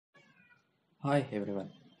Hi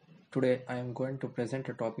everyone. Today I am going to present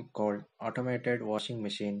a topic called automated washing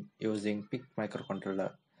machine using PIC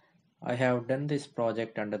microcontroller. I have done this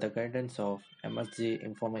project under the guidance of Emertxe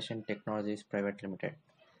Information Technologies Private Limited.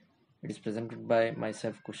 It is presented by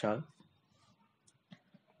myself Kushal.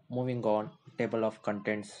 Moving on, table of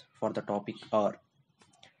contents for the topic are: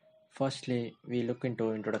 firstly, we look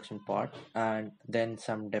into introduction part and then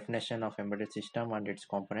some definition of embedded system and its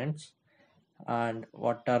components and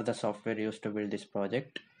what are the software used to build this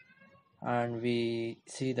project, and we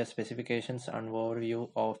see the specifications and overview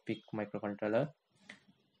of PIC microcontroller,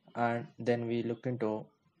 and then we look into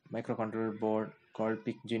microcontroller board called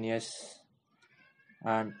PICGENIOS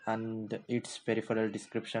and its peripheral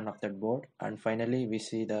description of that board, and finally we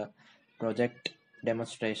see the project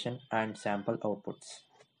demonstration and sample outputs.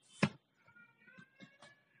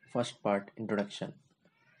 First part, introduction.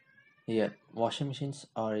 Here, washing machines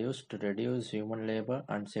are used to reduce human labor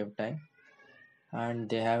and save time, and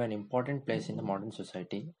they have an important place in the modern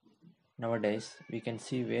society. Nowadays, we can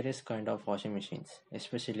see various kind of washing machines,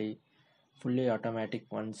 especially fully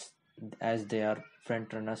automatic ones, as they are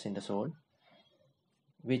front runners in the soul,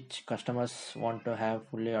 which customers want to have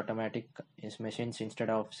fully automatic machines instead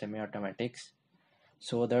of semi-automatics.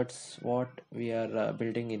 So that's what we are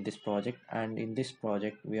building in this project, and in this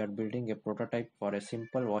project we are building a prototype for a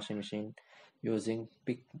simple washing machine using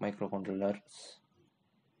PIC microcontrollers.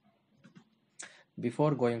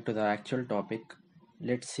 Before going to the actual topic,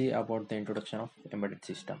 let's see about the introduction of embedded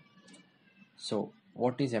system. So,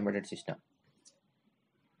 what is embedded system?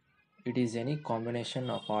 It is any combination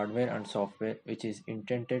of hardware and software which is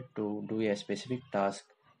intended to do a specific task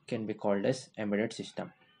can be called as embedded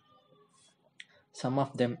system. Some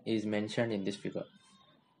of them is mentioned in this figure,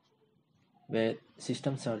 where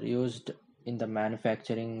systems are used in the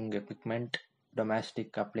manufacturing equipment,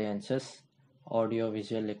 domestic appliances,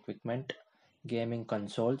 audio-visual equipment, gaming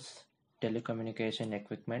consoles, telecommunication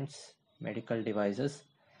equipments, medical devices,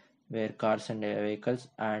 where cars and vehicles,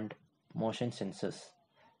 and motion sensors.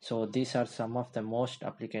 So these are some of the most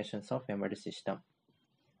applications of embedded system.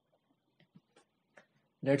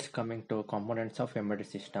 Let's coming to components of embedded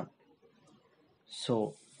system.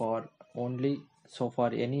 So for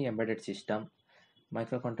any embedded system,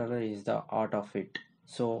 microcontroller is the heart of it.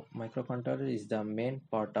 So microcontroller is the main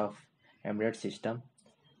part of embedded system.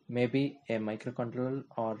 Maybe a microcontroller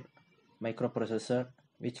or microprocessor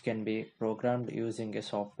which can be programmed using a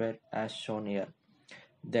software as shown here.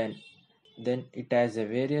 Then then it has a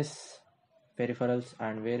various peripherals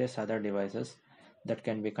and various other devices that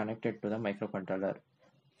can be connected to the microcontroller.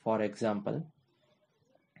 For example,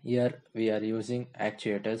 here we are using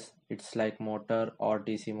actuators. It's like motor or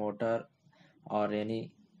DC motor or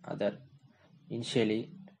any other.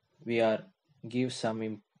 Initially, we are give some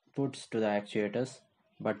inputs to the actuators,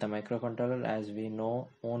 but the microcontroller, as we know,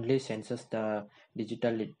 only senses the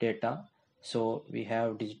digital data. So we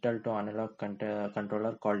have digital to analog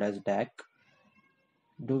controller called as DAC.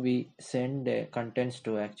 Do we send contents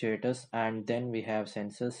to actuators, and then we have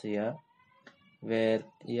sensors here, where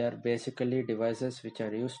here basically devices which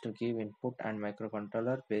are used to give input, and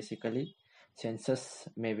microcontroller basically sensors,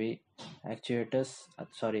 maybe actuators,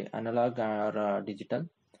 sorry, analog or digital.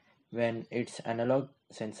 When it's analog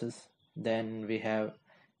senses, then we have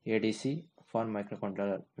ADC for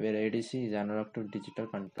microcontroller, where ADC is analog to digital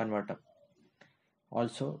converter.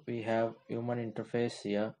 Also we have human interface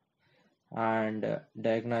here, and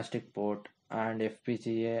diagnostic port, and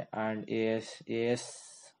FPGA and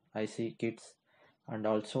ASIC kits, and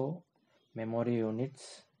also memory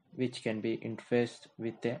units which can be interfaced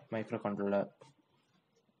with a microcontroller,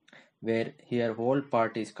 where here whole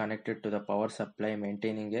part is connected to the power supply.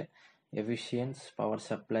 Maintaining a efficient power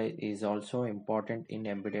supply is also important in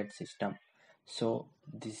embedded system. So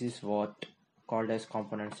this is what called as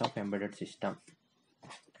components of embedded system.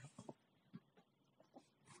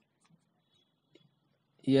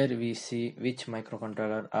 Here we see which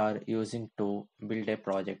microcontroller are using to build a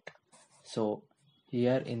project. So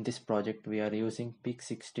here in this project we are using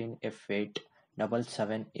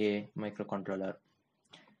PIC16F877A microcontroller.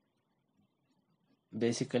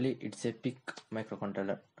 Basically it's a PIC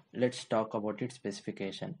microcontroller. Let's talk about its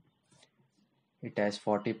specification. It has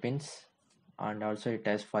 40 pins, and also it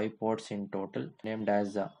has 5 ports in total, named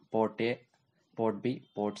as port A, port B,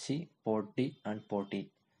 port C, port D, and port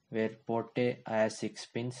E, where port A has 6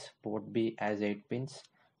 pins, port B has 8 pins,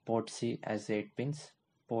 port C has 8 pins,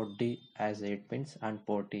 port D has 8 pins, and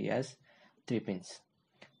port E has 3 pins.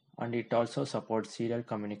 And it also supports serial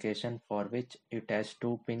communication, for which it has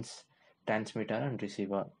 2 pins, transmitter and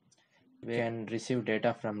receiver. We can receive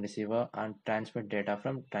data from receiver and transmit data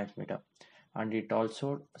from transmitter. and it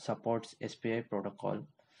also supports SPI protocol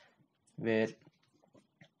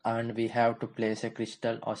and we have to place a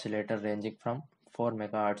crystal oscillator ranging from 4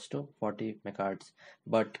 MHz to 40 MHz,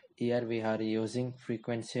 but here we are using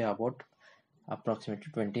frequency about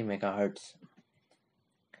approximately 20 MHz.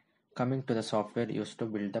 Coming to the software used to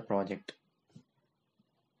build the project,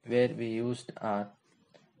 where we used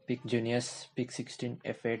PICGENIOS PIC16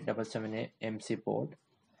 F877A MC board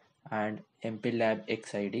and Mplab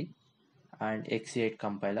XID and XC8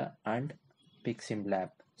 Compiler and Picsim Lab.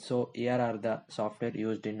 So here are the software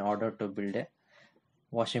used in order to build a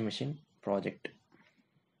washing machine project.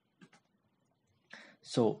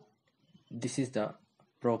 So this is the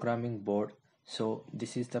programming board. So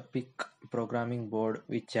this is the PIC programming board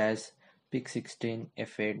which has PIC16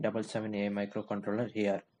 F877A microcontroller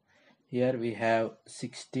here. Here we have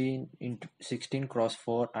 16 x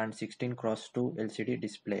 4 and 16 x 2 LCD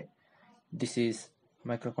display. This is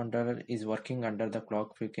microcontroller is working under the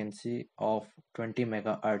clock frequency of 20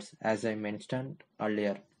 MHz as I mentioned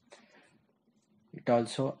earlier. It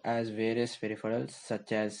also has various peripherals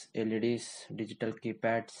such as LEDs, digital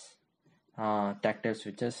keypads, tactile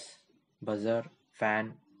switches, buzzer,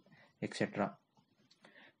 fan, etc.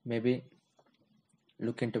 Maybe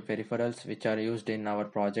look into peripherals which are used in our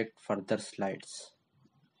project further slides.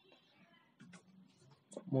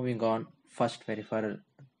 Moving on, first peripheral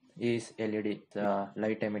is LED, the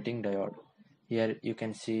light emitting diode. Here you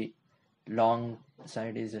can see long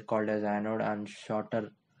side is called as anode and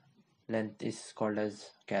shorter length is called as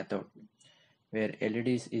cathode, where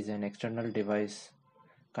LEDs is an external device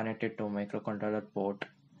connected to microcontroller port,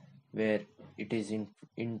 where it is in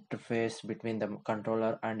interface between the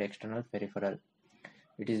controller and external peripheral.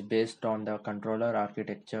 It is based on the controller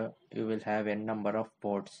architecture. You will have n number of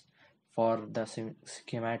ports. For the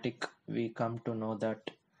schematic, we come to know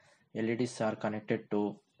that LEDs are connected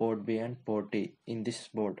to port B and port D in this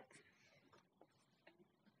board.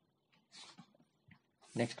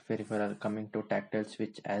 Next peripheral, coming to tactile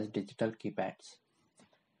switch as digital keypads.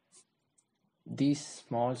 These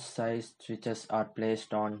small size switches are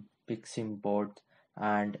placed on Picsim boards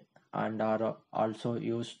and are also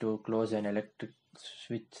used to close an electric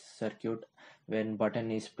switch circuit when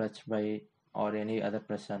button is pressed by or any other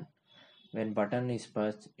person. When button is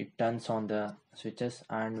pressed, it turns on the switches,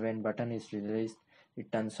 and when button is released,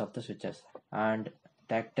 it turns off the switches. And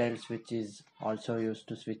tactile switch is also used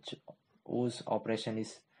to switch whose operation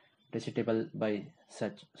is resetable by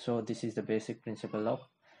such. So this is the basic principle of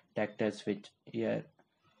tactile switch here.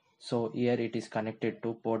 So here it is connected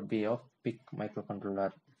to port B of PIC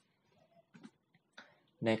microcontroller.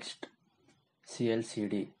 Next,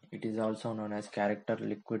 CLCD. It is also known as character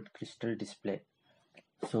liquid crystal display.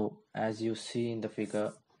 So as you see in the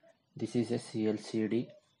figure, this is a CLCD.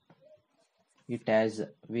 It has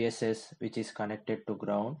VSS which is connected to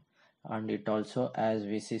ground, and it also has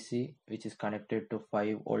VCC which is connected to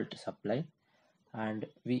 5-volt supply, and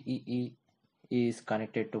VEE is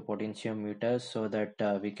connected to potentiometer so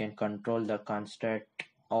that we can control the constant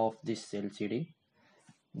of this LCD.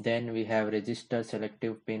 Then we have register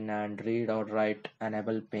selective pin and read or write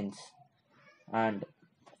enable pins, and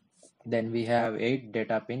then we have 8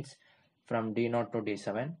 data pins from D0 to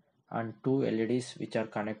D7 and 2 LEDs which are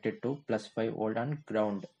connected to plus 5 volt and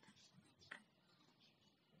ground.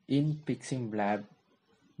 In Picsim Lab,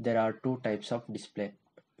 there are two types of display,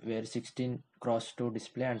 where 16 x 2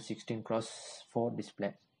 display and 16 x 4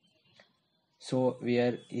 display. So we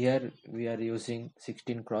are using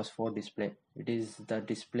 16 x 4 display. It is the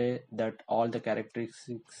display that all the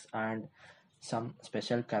characteristics and some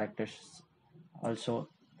special characters also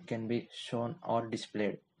can be shown or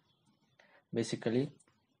displayed. Basically,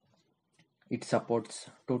 it supports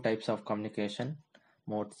two types of communication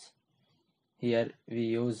modes. Here we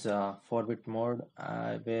use 4-bit mode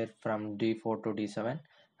where from D4 to D7,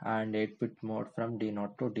 and 8-bit mode from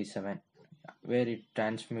D0 to D7, where it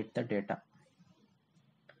transmits the data.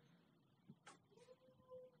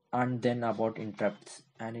 And then about interrupts.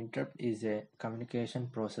 An interrupt is a communication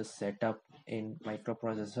process set up in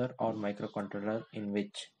microprocessor or microcontroller in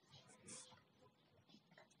which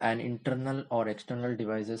an internal or external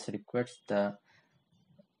devices requests the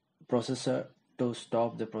processor to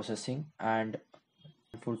stop the processing and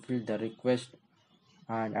fulfill the request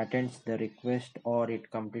and attends the request, or it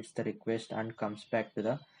completes the request and comes back to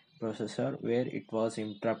the processor where it was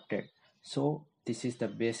interrupted. So this is the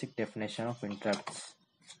basic definition of interrupts.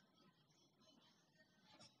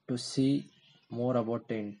 To see more about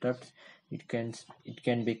the interrupts, it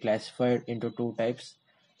can be classified into two types,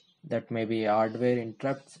 that may be hardware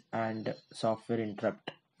interrupts and software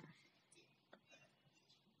interrupt.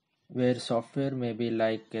 where software may be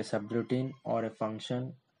like a subroutine or a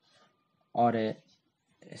function or a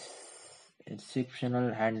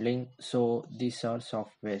exceptional handling. So these are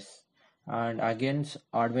softwares. And again,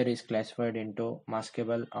 hardware is classified into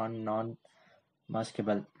maskable and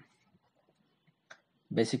non-maskable.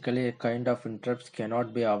 Basically, a kind of interrupts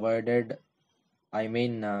cannot be avoided. I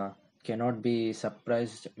mean, cannot be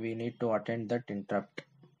suppressed. We need to attend that interrupt.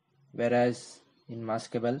 Whereas in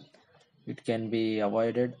maskable, it can be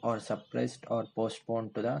avoided or suppressed or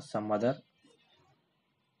postponed to the some other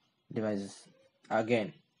devices.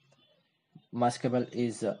 Again, maskable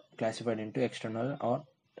is classified into external or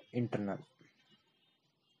internal.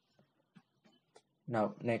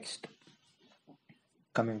 Now next,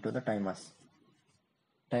 coming to the timers.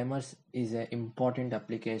 Timers is an important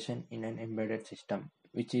application in an embedded system,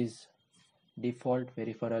 which is default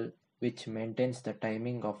peripheral which maintains the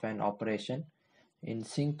timing of an operation in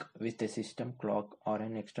sync with the system clock or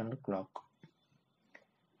an external clock.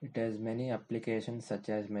 It has many applications such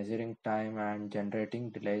as measuring time and generating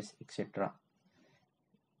delays, etc.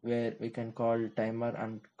 Where we can call timer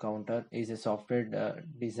and counter is a software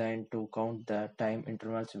designed to count the time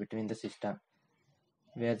intervals between the system,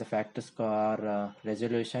 where the factors are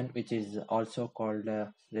resolution, which is also called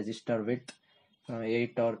register width,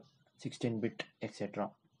 8 or 16 bit, etc.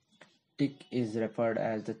 Tick is referred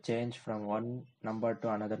as the change from one number to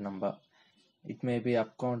another number. It may be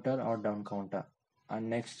up counter or down counter. And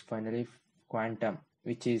next, finally, quantum,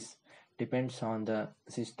 which is depends on the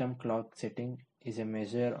system clock setting, is a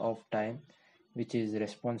measure of time which is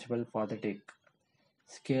responsible for the tick.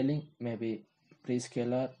 Scaling may be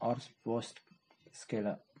pre-scalar or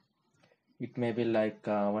post-scalar. It may be like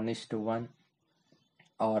 1:1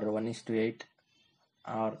 or 1:8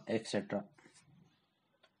 or etc.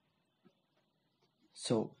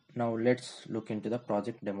 So now let's look into the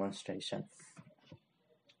project demonstration.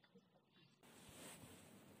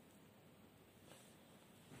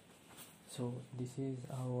 So this is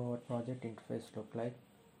how our project interface look like.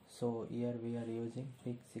 So here we are using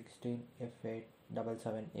Picsim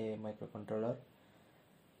microcontroller,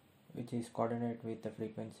 which is coordinate with the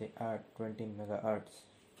frequency at 20 MHz.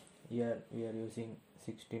 Here we are using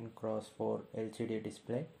 16x4 LCD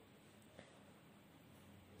display.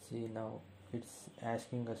 See, now it's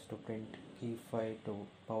asking us to print key file to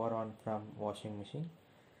power on from washing machine.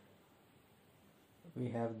 We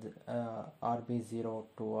have the RB0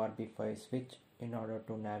 to RB5 switch in order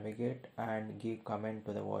to navigate and give command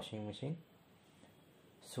to the washing machine.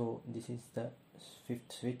 So this is the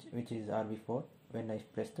fifth switch, which is RB4. When I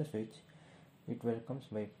press the switch, it welcomes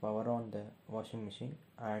by power on the washing machine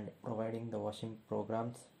and providing the washing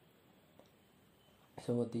programs.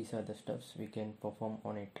 So these are the steps we can perform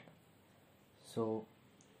on it. So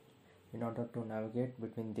in order to navigate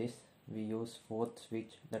between this, we use fourth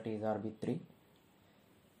switch, that is RB3.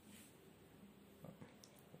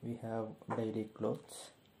 We have daily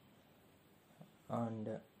clothes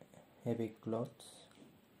and heavy clothes,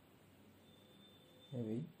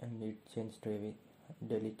 heavy, and it changes to heavy,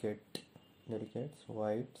 delicates,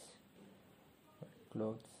 whites,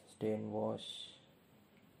 clothes, stain wash,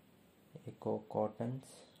 eco cottons,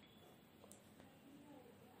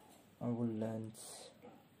 woolens,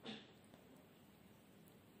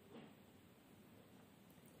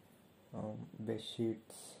 bed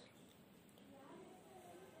sheets,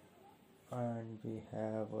 and we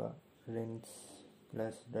have rinse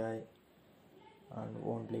plus dry and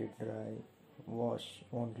only dry, wash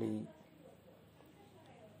only,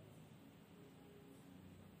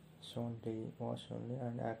 wash only,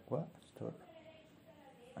 and aqua store,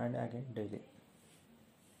 and again daily.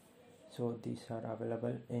 So these are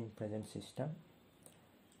available in present system.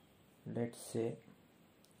 Let's say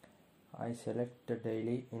I select the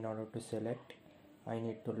daily. In order to select, I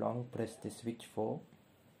need to long press the switch 4,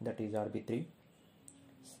 that is RB3.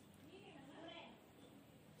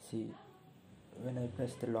 See, when I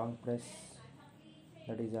press the long press,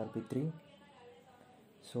 that is RB3,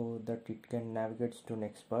 so that it can navigate to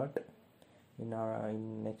next part.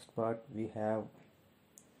 In next part we have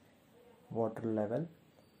water level,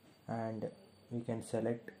 and we can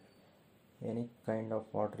select any kind of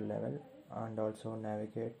water level and also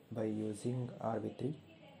navigate by using RB3.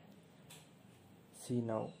 See,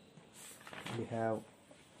 now we have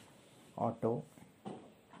auto,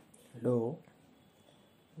 low,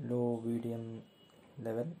 medium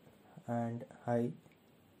level, and high,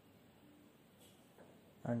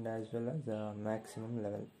 and as well as the maximum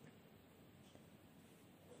level.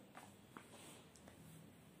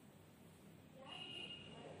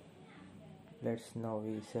 Let's now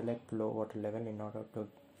we select low water level. In order to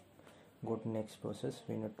go to next process,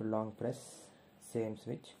 we need to long press same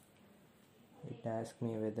switch, It asks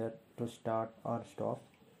me whether to start or stop.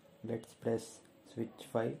 Let's press switch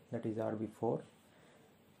 5, that is RB4,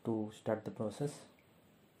 to start the process.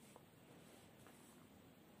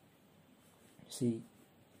 See,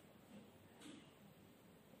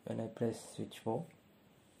 when I press switch 5,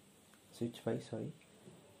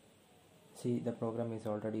 see, the program is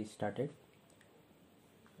already started.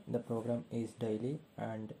 The program is daily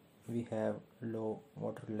and we have low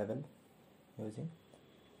water level using.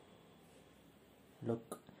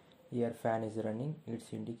 Look, here fan is running,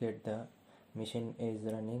 it's indicate the machine is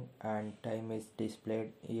running and time is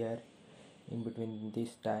displayed here. In between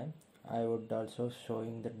this time I would also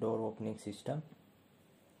showing the door opening system.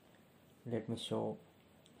 Let me show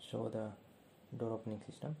the door opening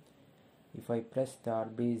system. If I press the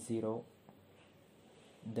RB0,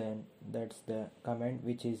 then that's the command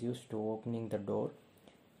which is used to opening the door.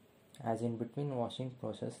 As in between washing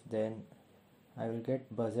process, then I will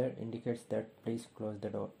get buzzer indicates that please close the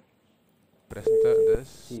door. Press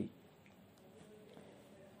this.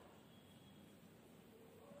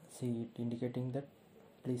 See it indicating that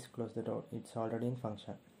please close the door. It's already in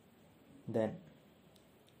function. Then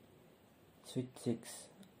switch 6,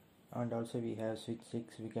 and also we have switch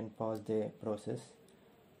 6, we can pause the process,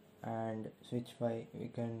 and switch 5 we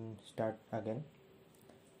can start again.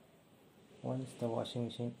 Once the washing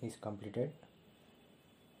machine is completed,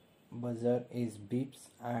 buzzer is beeps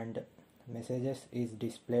and messages is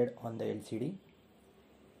displayed on the LCD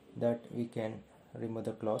that we can remove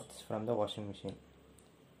the clothes from the washing machine.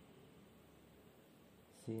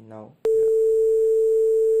 See now.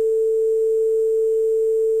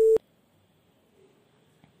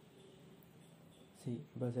 See,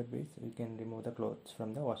 buzzer beeps, we can remove the clothes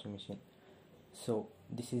from the washing machine. So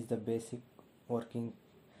this is the basic working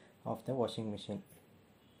of the washing machine.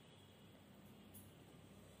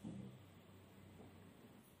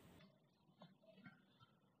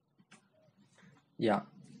 Yeah,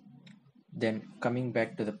 then coming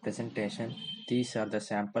back to the presentation, these are the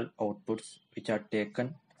sample outputs which are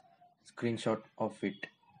taken screenshot of it.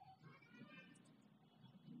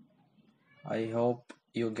 I hope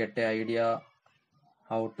you get an idea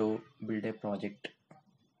how to build a project.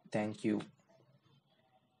 Thank you.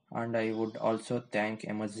 And I would also thank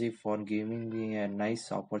Emertxe for giving me a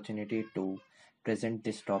nice opportunity to present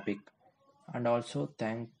this topic, and also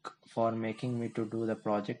thank for making me to do the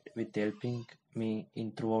project with helping me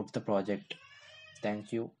in throughout the project.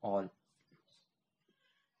 Thank you all.